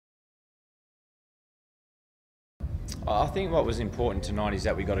I think what was important tonight is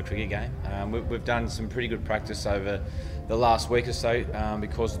that we got a cricket game. We've done some pretty good practice over the last week or so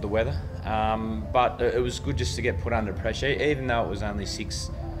because of the weather, but it was good just to get put under pressure, even though it was only six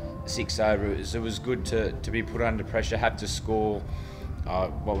over. It was good to be put under pressure, have to score,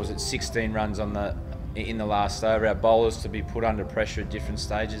 16 runs in the last over. Our bowlers to be put under pressure at different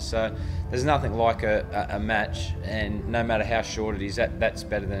stages. So there's nothing like a match, and no matter how short it is, that's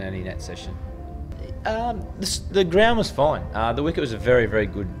better than any net session. The ground was fine. The wicket was a very, very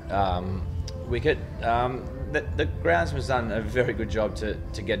good wicket. The groundsman's done a very good job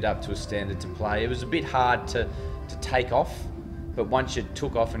to get it up to a standard to play. It was a bit hard to take off, but once you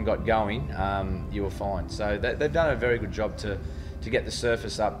took off and got going, you were fine. So they've done a very good job to get the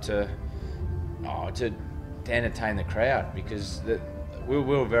surface up to entertain the crowd, because we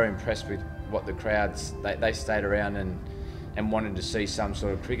were very impressed with what the crowds, they stayed around and wanted to see some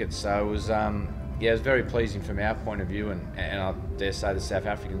sort of cricket. So it was it was very pleasing from our point of view, and I dare say the South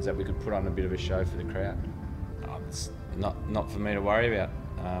Africans, that we could put on a bit of a show for the crowd. It's not for me to worry about.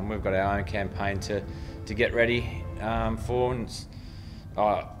 We've got our own campaign to get ready for, and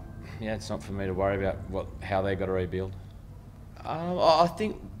it's not for me to worry about how they got to rebuild. I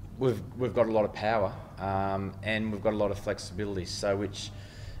think we've got a lot of power, and we've got a lot of flexibility, so which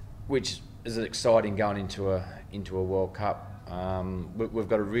is exciting going into a World Cup. We've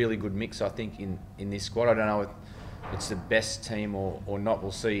got a really good mix, I think, in this squad. I don't know if it's the best team or not.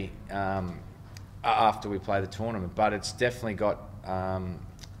 We'll see after we play the tournament, but it's definitely got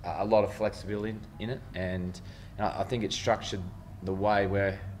a lot of flexibility in it, and I think it's structured the way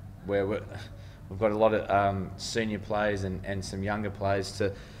where we've got a lot of senior players and some younger players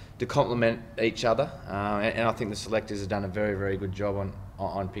to complement each other, and I think the selectors have done a very, very good job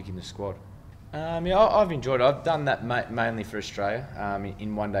on picking the squad. I've enjoyed it. I've done that mainly for Australia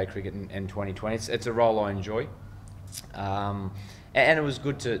in one-day cricket and 2020. It's a role I enjoy, and it was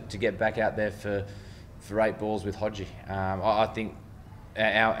good to get back out there for 8 balls with Hodgie. I think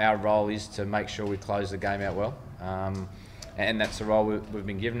our role is to make sure we close the game out well, and that's the role we've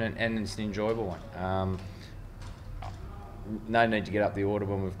been given, and it's an enjoyable one. No need to get up the order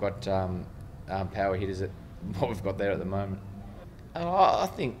when we've got power hitters at what we've got there at the moment.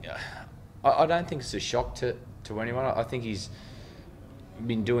 I don't think it's a shock to anyone. I think he's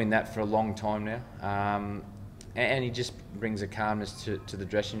been doing that for a long time now, and he just brings a calmness to the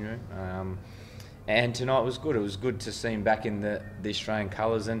dressing room. And tonight was good. It was good to see him back in the Australian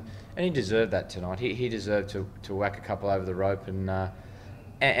colours, and he deserved that tonight. He deserved to whack a couple over the rope and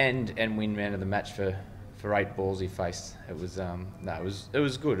win man of the match for 8 balls he faced. It was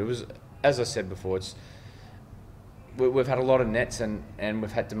good. It was, as I said before, we've had a lot of nets and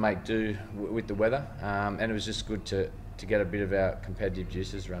we've had to make do with the weather, and it was just good to get a bit of our competitive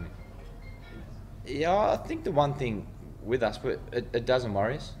juices running. Yeah, I think the one thing with us, it doesn't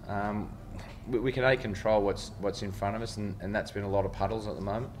worry us. We can control what's in front of us, and that's been a lot of puddles at the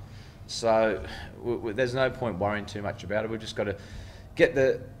moment. So there's no point worrying too much about it. We've just got to get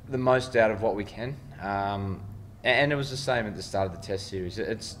the most out of what we can. And it was the same at the start of the Test series.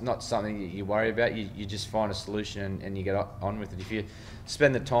 It's not something that you worry about. You just find a solution and you get on with it. If you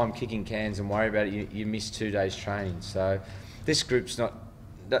spend the time kicking cans and worry about it, you miss 2 days training. So this group's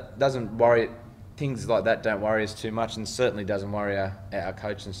doesn't worry. Things like that don't worry us too much, and certainly doesn't worry our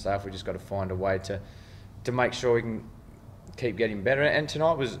coach and staff. We just got to find a way to make sure we can keep getting better. And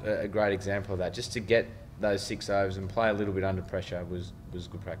tonight was a great example of that. Just to get those 6 overs and play a little bit under pressure was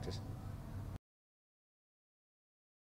good practice.